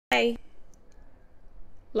Hey,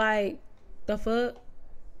 like, the fuck?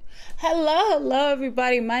 Hello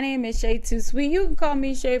everybody. My name is Shaytosweet. You can call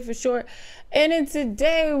me Shay for short. And then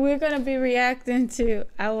today we're gonna be reacting to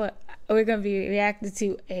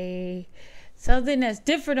something that's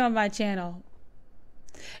different on my channel.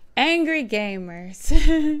 Angry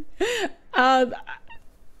gamers.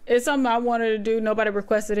 It's something I wanted to do. Nobody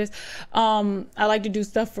requested this. I like to do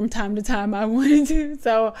stuff from time to time I wanted to.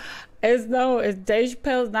 So it's Dave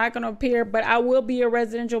Chappelle's not gonna appear, but I will be a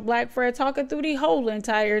residential black friend talking through the whole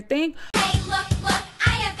entire thing. Hey, look, I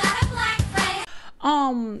have got a black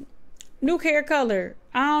friend. New hair color.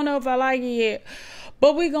 I don't know if I like it yet,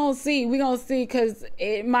 but we gonna see. We gonna see, cause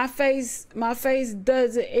my face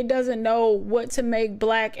doesn't know what to make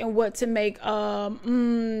black and what to make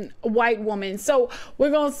white woman. So we're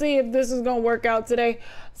gonna see if this is gonna work out today.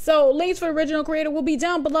 So links for original creator will be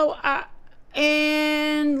down below.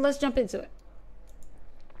 And let's jump into it.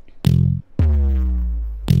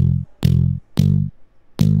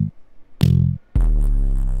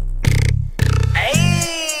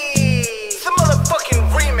 Hey, it's a motherfucking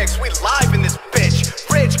remix. We live in this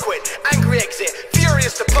bitch. Rage quit, angry exit,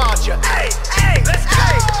 furious departure. Hey, let's go.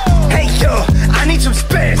 Hey yo, I need some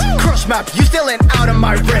space. Cross map, you still ain't out of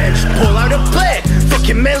my range. Pull out a blade,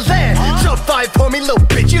 fucking Milan. Top 5 for me, little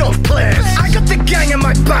bitch, you don't play. I got the gang on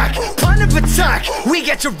my back. Plan of attack, we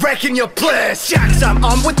get to wreck in your place. Jacks, I'm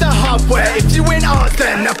on with the hardware. If you ain't ours,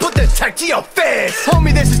 then I put the tech to your face.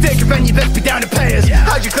 Homie, this is dick, and you best be down to pay us.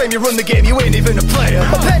 How'd you claim you run the game? You ain't even a player.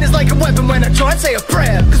 My pen is like a weapon when I try and say a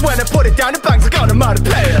prayer. Cause when I put it down, it bangs like I'm out of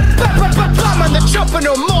player. Bam on the chopper,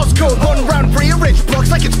 no Morse code. 1 round for your rich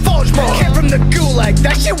blocks like it's forge mode. Came from the gulag,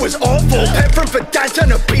 that shit was awful. Pen from Verdant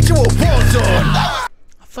on a beat to a war zone. I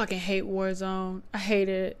fucking hate Warzone. I hate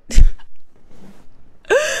it.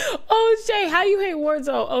 Oh, Shay, how you hate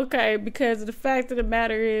Warzone? Okay, because the fact of the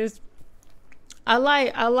matter is, I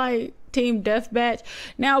like Team Deathmatch.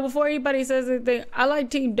 Now, before anybody says anything, I like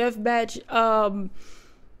Team Deathmatch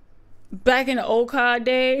back in the old COD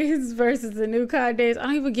days versus the new COD days. I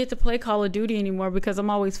don't even get to play Call of Duty anymore because I'm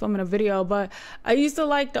always filming a video, but I used to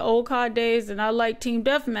like the old COD days, and I like Team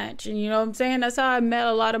Deathmatch, and you know what I'm saying? That's how I met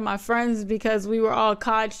a lot of my friends, because we were all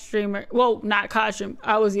COD streamers. Well, not COD stream,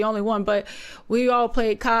 I was the only one, but we all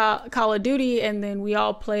played Call of Duty, and then we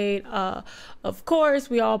all played, of course,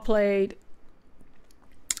 we all played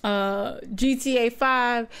GTA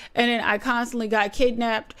 5, and then I constantly got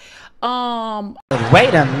kidnapped.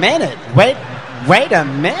 Wait a minute. Wait a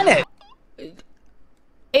minute.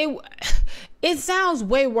 It sounds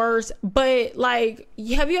way worse, but like,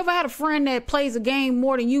 have you ever had a friend that plays a game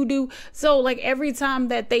more than you do? So like every time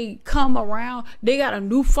that they come around, they got a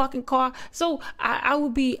new fucking car. So I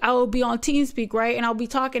would be on TeamSpeak, right? And I'll be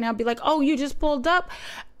talking, and I'll be like, oh, you just pulled up?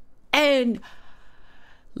 And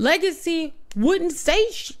Legacy wouldn't say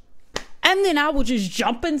shit. And then I would just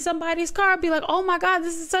jump in somebody's car, be like, oh my God,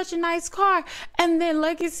 this is such a nice car. And then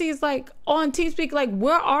Legacy is like on TeamSpeak, like,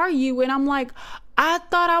 where are you? And I'm like, I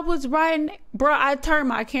thought I was riding. Bro, I turned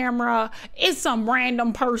my camera. It's some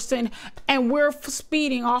random person, and we're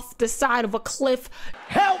speeding off the side of a cliff.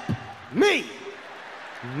 Help me,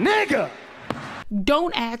 nigga.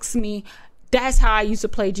 Don't ask me. That's how I used to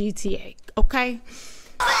play GTA, okay?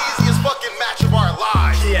 The easiest fucking match of our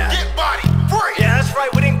lives. Yeah. Get body free. Yeah, that's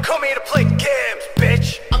right. We didn't come here to play games,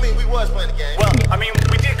 bitch. I mean, we was playing the game. Well, I mean,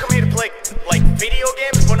 we did come here to play, like, video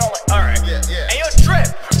games, but not like, alright. Yeah. And yo, Trip.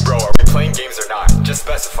 Bro, are we playing games or not? Just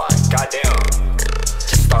specify. Goddamn.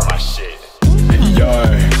 Just start my shit.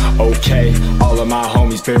 Yo, okay, all of my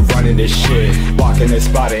homies been running this shit. Walking the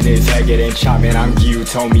spot and his head getting chopped. Man, I'm you,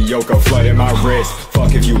 Tomi Yoko, flooding my wrist.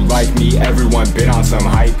 Fuck if you like me, everyone been on some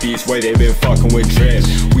hype beats where they been fucking with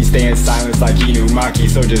drift. We stay in silence like Inumaki,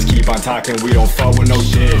 so just keep on talking, we don't fuck with no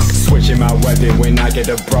diss. Switching my weapon when I get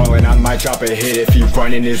to brawling, I might drop a hit if he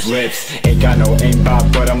running his lips. Ain't got no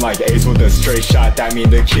aimbot, but I'm like Ace with a straight shot, that mean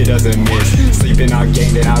the kid doesn't miss. Sleeping on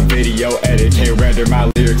game, then I video edit, can't render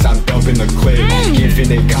my lyrics, I'm dumping the clip.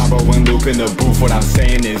 Infinite combo and loop in the booth. What I'm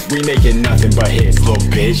saying is we making nothing but hits, little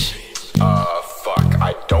bitch. Fuck,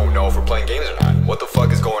 I don't know if we're playing games or not. What the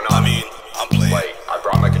fuck is going on? I mean, I'm playing. Like, I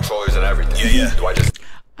brought my controllers and everything. Yeah. Do I just...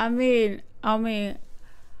 I mean,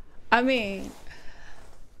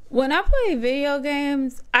 when I play video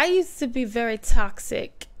games, I used to be very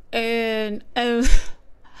toxic, and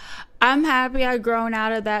I'm happy I've grown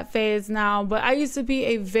out of that phase now, but I used to be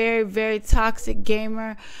a very, very toxic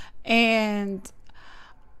gamer, and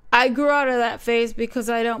I grew out of that phase because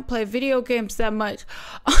I don't play video games that much.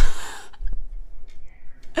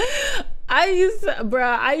 I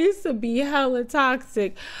used to be hella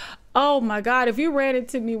toxic. Oh my God, if you read it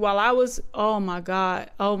to me while I was, oh my God,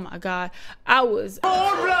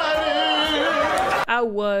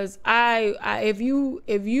 if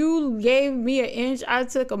you gave me an inch, I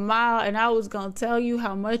took a mile, and I was gonna tell you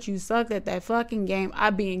how much you sucked at that fucking game.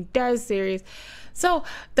 I'm being dead serious. So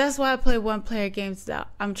that's why I play one-player games now.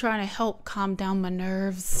 I'm trying to help calm down my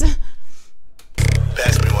nerves.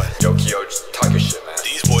 Pass me one. Yo, Ciyo, just talk your shit, man.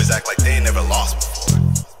 These boys act like they ain't never lost before.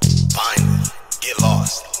 Find it, get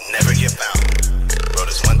lost, never get found. Bro,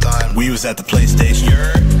 this one time we was at the PlayStation.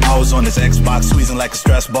 I was on this Xbox, squeezing like a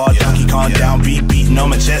stress ball. Donkey Kong down, beating on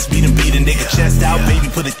my chest, beating nigga chest out. Baby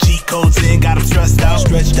put the cheat codes in, got him stressed out,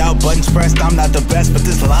 stretched out, buttons pressed. I'm not the best, but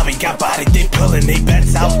this lobby got body. They pulling they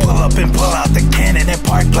bets out, pull up and pull out the cannon at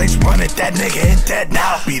Park Place. Run it, that nigga hit dead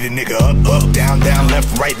now. Beat a nigga up, down,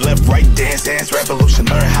 left, right, dance, revolution.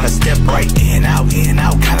 Learn how to step right, in, out,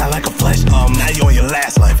 kinda like a flesh. Now you on your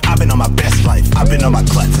last life. I've been on my best life. I've been on my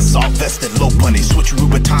clutch, assault vested, low bunny, switch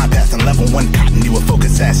with time pass and level 1 cotton. You a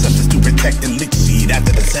focus ass, substance to protect and lick seed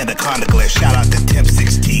after the Santa Conda glare. Shout out to Temp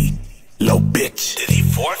 60. Low bitch. Did he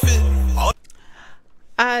forfeit?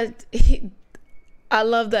 I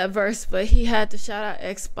love that verse, but he had to shout out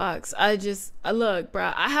Xbox. Look,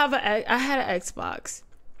 bro, I had an Xbox.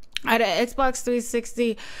 I had an Xbox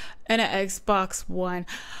 360 and an Xbox One.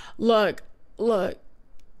 Look.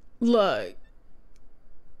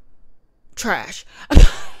 Trash.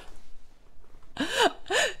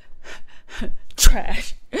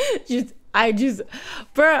 Trash.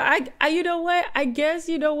 Bro, you know what? I guess,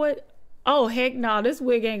 you know what? Oh, heck no, this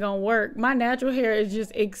wig ain't gonna work. My natural hair is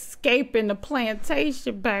just escaping the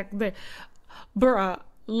plantation back there. Bruh,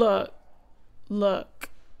 look.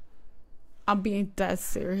 I'm being dead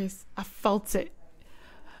serious. I felt it.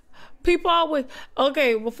 People always,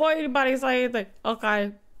 okay, before anybody say anything,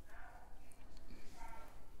 okay.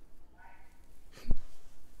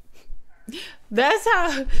 That's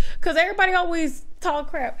how, because everybody always talk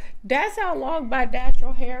crap. That's how long my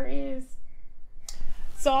natural hair is.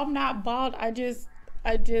 So I'm not bald. I just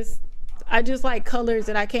like colors,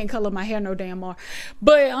 and I can't color my hair no damn more.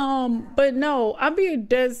 But no, I'm being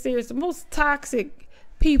dead serious. The most toxic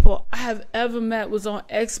people I have ever met was on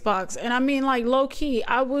Xbox, and I mean, like, low key,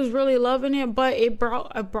 I was really loving it, but it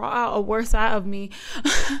brought out a worse side of me.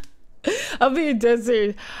 I'm being dead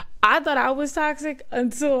serious. I thought I was toxic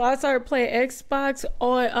until I started playing Xbox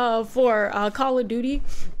on for Call of Duty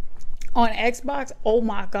on Xbox. Oh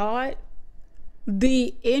my God,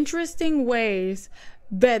 the interesting ways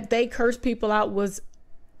that they curse people out was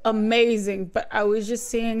amazing. But I was just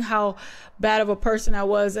seeing how bad of a person I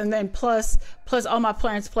was, and then plus all my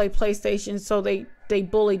parents play PlayStation, so they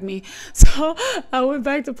bullied me. So I went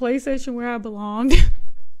back to PlayStation where I belonged.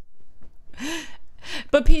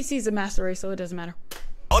 But PC's a master race, so it doesn't matter.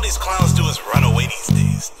 All these clowns do is run away these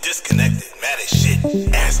days. Disconnected, mad as shit,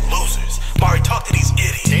 ass losers. Mari, talk to these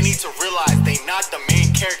idiots. They need to realize they not the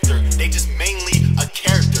main character. They just mainly a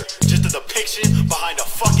character. Just a depiction behind a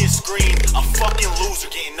fucking screen. A fucking loser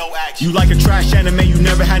getting no action. You like a trash anime, you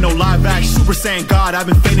never had no live action. Super Saiyan God, I've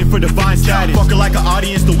been fainting for divine status. Fucking like an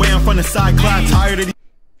audience, the way I'm from the side clap. Tired of these.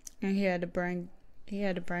 And he had to bring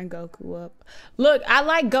Goku up. Look, I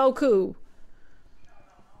like Goku.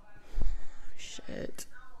 Shit.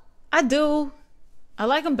 I do. I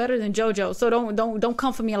like him better than JoJo, so don't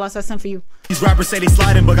come for me unless I send for you. These rappers say they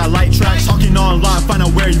sliding, but got light tracks. Talking online, find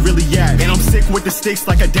out where you really at. And I'm sick with the sticks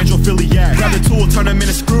like a dendrophiliac. Grab a tool, turn them in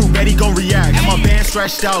a screw, bet he gon' react. And my band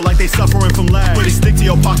stretched out like they suffering from lag. Put it stick to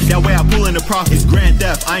your pocket, that way I pull in the profit. It's grand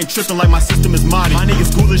theft, I ain't tripping like my system is modded. My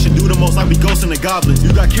niggas ghoulish and do the most like we ghosts and the goblins.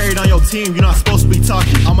 You got carried on your team, you're not supposed to be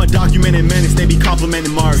talking. I'm a documented menace, they be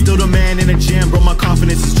complimenting Mari. Still the man in the gym, bro, my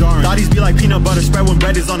confidence is jarring. Thought be like peanut butter spread when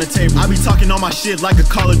bread is on the table. I be talking all my shit like a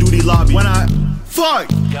Call of Duty lobby. When I fuck.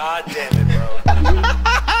 God damn it, bro.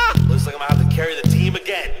 Looks like I'm gonna have to carry the team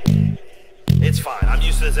again. It's fine. I'm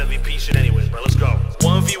used to this MVP shit anyways, bro. Let's go.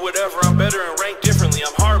 1v whatever. I'm better and ranked differently.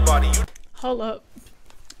 I'm hard body. Hold up.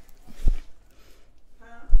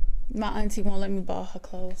 My auntie won't let me borrow her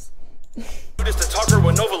clothes. You just a talker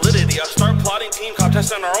with no validity. I start plotting team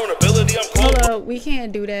contest on our own ability. I'm cold. Hold up. We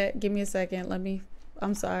can't do that. Give me a second.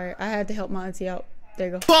 I'm sorry. I had to help my auntie out. There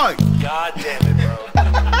you go. Fuck! God damn it, bro.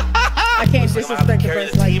 I can't disrespect the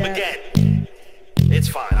person like that. Again. It's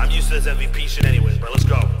fine. I'm used to this MVP shit anyways, bro. Let's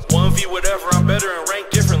go. 1v whatever. I'm better and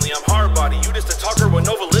ranked differently. I'm hard body. You just a talker with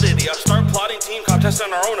no validity. I start plotting team contest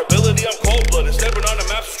on our own ability. I'm cold blooded. Stepping on the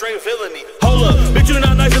map, straight villainy. Hold up. Bitch, you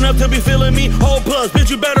not nice enough to be feeling me. Hold plus. Bitch,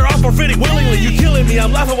 you better off or fitting willingly. You killing me. me,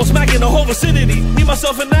 I'm laughing while smacking the whole vicinity. Me,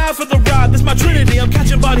 myself, and I for the ride, this my trinity. I'm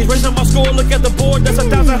catching bodies, raising my score, look at the board. That's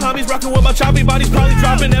 1,000 homies, rocking with my choppy bodies, probably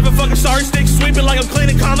dropping. Never fucking sorry, sticks sweeping like I'm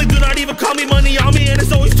cleaning calmly. Do not even call me, money on me, and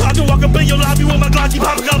it's always talking. Walk up in your lobby with my Glocky,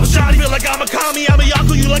 popping up a shot. Feel like I'm a commie, I'm a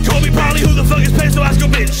Yaku, you like Kobe, probably. Who the fuck is Peso? Ask a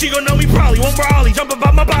bitch, she gon' know me probably. One for Ollie, jump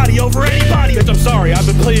about my body over anybody. Bitch, I'm sorry, I've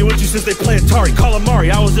been playing with you since they play Atari. Call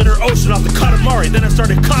Amari, I was in her ocean off the Katamari. Then I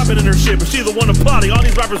started clapping in her shit, but she the one applauding. All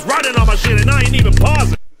these rappers riding on my shit, and I ain't even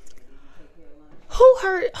pausing. Who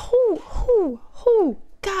heard? Who?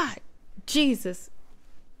 God, Jesus,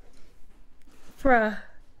 bruh.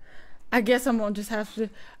 I guess I'm gonna just have to.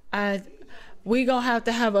 We gonna have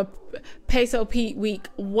to have a Peso Pete week.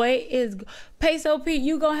 What is Peso Pete?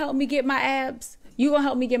 You gonna help me get my abs? You gonna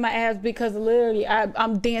help me get my abs, because literally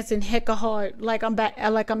I'm dancing hecka hard like I'm back,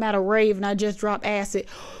 like I'm at a rave and I just dropped acid.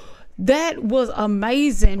 That was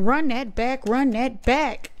amazing. Run that back. Run that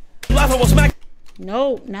back.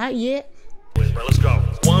 No, not yet. Bro, let's go.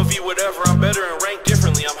 1v whatever, I'm better and ranked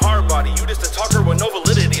differently. I'm hard body, you just a talker with no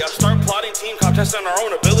validity. I start plotting team comp, testing our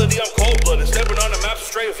own ability. I'm cold-blooded, stepping on the map,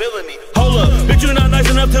 straight villainy. Hold up, bitch, you not nice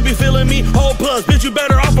enough to be feeling me. Hold plus, bitch, you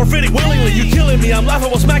better off or fitting willingly. You killing me, I'm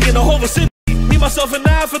laughing while smacking the whole vicinity. Me, myself, and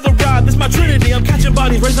I for the ride, this my trinity. I'm catching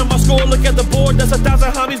bodies, raising my score, look at the board. That's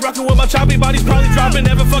 1,000 homies, rocking with my choppy bodies, probably dropping.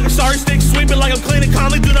 Never fucking sorry, sticks sweeping like I'm cleaning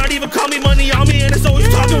calmly. Do not even call me, money on me, and it's always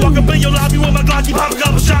talking. Walk up in your lobby with my Glocky, popping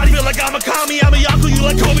up a shot. Feel like I'm a commie, I'm a Yaku, you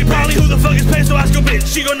like Kobe, probably. Who the fuck is Peso? Ask a bitch,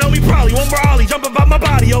 she gon' know me probably. One for Ollie, jump about my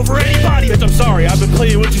body over anybody. Bitch, I'm sorry, I've been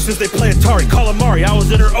playing with you since they play Atari. Call Amari, I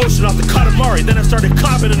was in her ocean off the Katamari. Then I started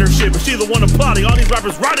clapping in her shit, but she the one applauding. All these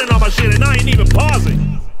rappers riding on my shit, and I ain't even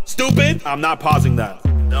pausing. Stupid? I'm not pausing that.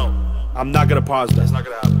 No. I'm not gonna pause that. That's not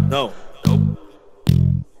gonna happen. No. Nope.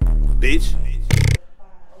 Bitch.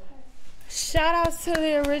 Shout out to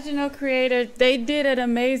the original creator. They did an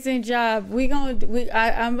amazing job.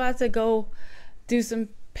 I'm about to go do some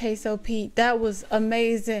Peso Pete. That was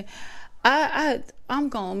amazing. I'm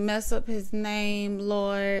gonna mess up his name,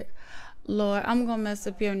 Lord, I'm gonna mess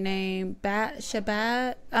up your name.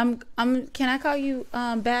 Shwabadi. Can I call you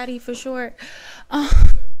Batty for short?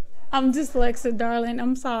 I'm dyslexic, darling.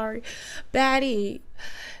 I'm sorry. Batty,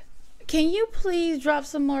 can you please drop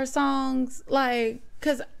some more songs? Like,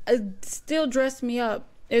 cause it still dress me up.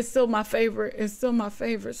 It's still my favorite. It's still my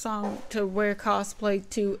favorite song to wear cosplay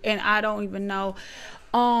to, and I don't even know.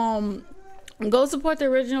 Go support the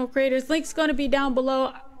original creators. Link's gonna be down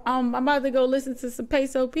below. I'm about to go listen to some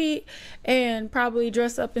Peso Pete and probably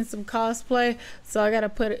dress up in some cosplay. So I gotta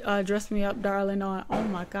put Dress Me Up Darling on. Oh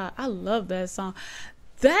my God, I love that song.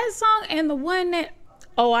 That song and the one that,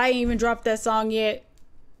 oh, I ain't even dropped that song yet,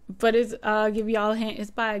 but it's give y'all a hint.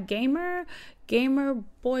 It's by Gamer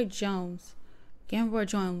Boy Jones.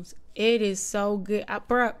 It is so good,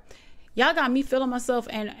 bruh. Y'all got me feeling myself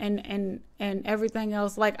and everything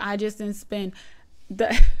else like I just didn't spend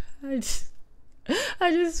the.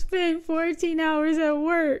 I just spent 14 hours at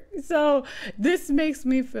work, so this makes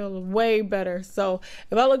me feel way better. So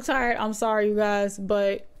if I look tired, I'm sorry, you guys,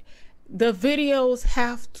 but the videos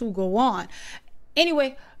have to go on.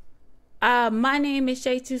 Anyway, my name is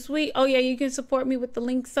Shaytosweet. Oh yeah, you can support me with the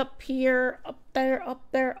links up here, up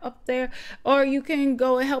there, or you can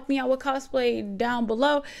go and help me out with cosplay down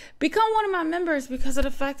below. Become one of my members, because of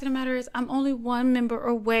the fact of the matter is I'm only one member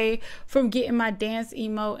away from getting my dance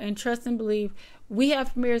emote, and trust and believe, we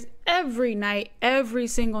have premieres every night, every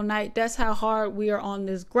single night. That's how hard we are on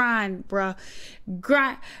this grind, bruh.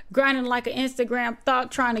 Grinding like an Instagram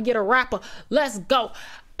thought, trying to get a rapper. Let's go.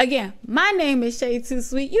 Again, my name is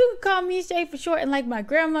Shaytosweet. You can call me Shay for short, and like my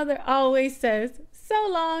grandmother always says, so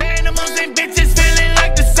long. Animals and bitches feeling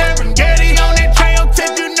like the Serengeti on that trail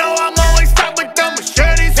tip, you know I'm